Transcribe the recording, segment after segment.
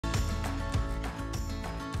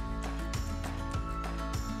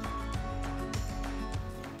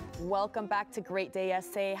welcome back to Great Day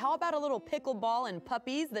SA. How about a little pickleball and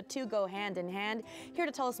puppies? The two go hand in hand. Here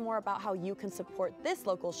to tell us more about how you can support this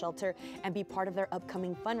local shelter and be part of their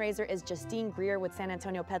upcoming fundraiser is Justine Greer with San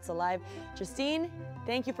Antonio Pets Alive. Justine,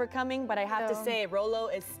 thank you for coming, but I have to say, Rolo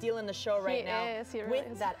is stealing the show right now. He really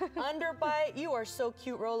with is. that underbite. You are so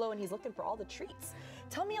cute, Rolo, and he's looking for all the treats.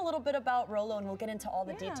 Tell me a little bit about Rolo, and we'll get into all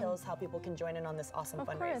the details, how people can join in on this awesome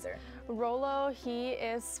fundraiser. Rolo, he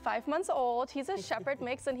is 5 months old. He's a shepherd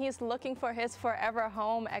mix, and he's looking for his forever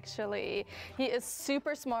home, actually. He is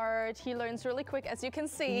super smart. He learns really quick, as you can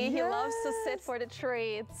see. He loves to sit for the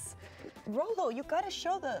treats. Rolo, you gotta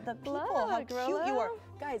show the people how cute you are.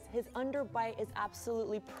 Guys, his underbite is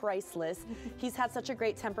absolutely priceless. He's had such a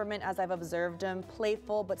great temperament as I've observed him,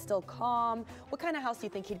 playful but still calm. What kind of house do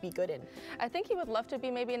you think he'd be good in? I think he would love to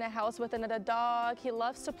be maybe in a house with another dog. He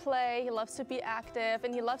loves to play, he loves to be active,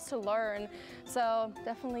 and he loves to learn. So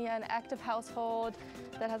definitely an active household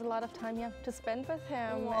that has a lot of time to spend with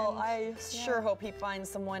him. Well, I sure hope he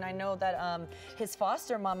finds someone. I know that his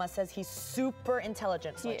foster mama says he's super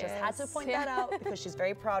intelligent, so I just had to point that out because she's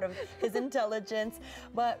very proud of his intelligence.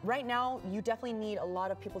 But right now, you definitely need a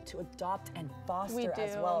lot of people to adopt and foster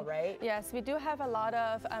as well, right? Yes, we do have a lot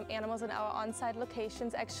of animals in our on-site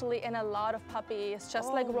locations, actually, and a lot of puppies,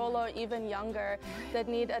 just like Rolo, even younger, that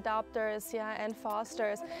need adopters, and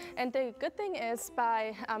fosters. And the good thing is,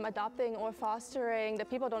 by adopting or fostering, the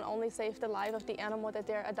people don't only save the life of the animal that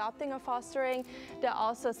they're adopting or fostering, they're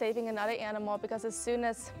also saving another animal, because as soon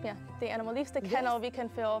as the animal leaves the kennel, we can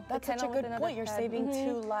fill the kennel. That's such a good point. You're saving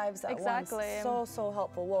two lives at once. So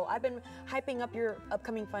helpful. Well, I've been hyping up your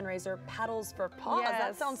upcoming fundraiser, Paddles for Paws.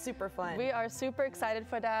 That sounds super fun. We are super excited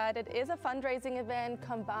for that. It is a fundraising event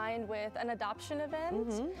combined with an adoption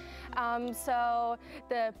event. So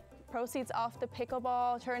the proceeds of the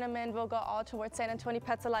pickleball tournament will go all towards San Antonio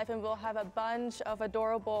Pets Alive, and we'll have a bunch of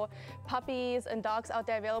adorable puppies and dogs out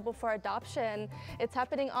there available for adoption. It's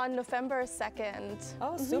happening on November 2nd.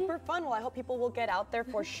 Oh, super fun. Well, I hope people will get out there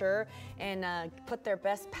for sure and put their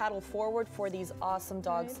best paddle forward for these awesome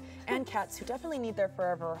dogs and cats who definitely need their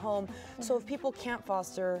forever home. So if people can't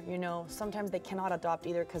foster, sometimes they cannot adopt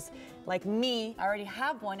either, because like me, I already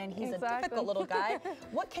have one and he's a difficult little guy.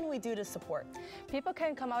 What can we do to support? People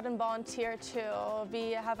can come out and volunteer too.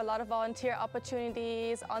 We have a lot of volunteer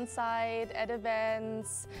opportunities on site, at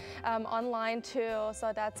events, online too.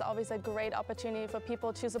 So that's always a great opportunity for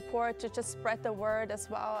people to support, to just spread the word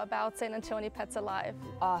as well about San Antonio Pets Alive.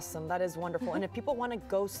 Awesome, that is wonderful. And if people want to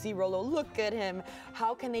go see Rolo, look at him,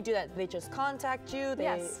 how can they do that? They just contact you?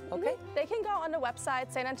 Yes. Okay. They can go on the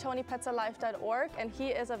website, sanantoniopetsalive.org, and he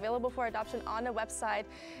is available for adoption on the website.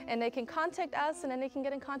 And they can contact us, and then they can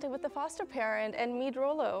get in contact with the foster parent and meet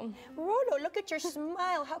Rolo. Rolo, look at your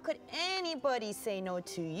smile. How could anybody say no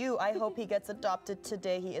to you? I hope he gets adopted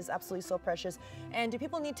today. He is absolutely so precious. And do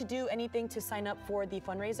people need to do anything to sign up for the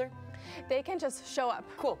fundraiser? They can just show up.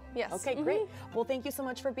 Cool. Yes. Okay, great. Well, thank you so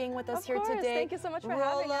much for being with us here today. Thank you so much for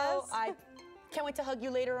having us. I can't wait to hug you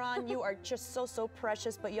later on. You are just so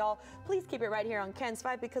precious. But y'all, please keep it right here on Ken's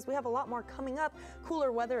 5, because we have a lot more coming up.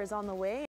 Cooler weather is on the way.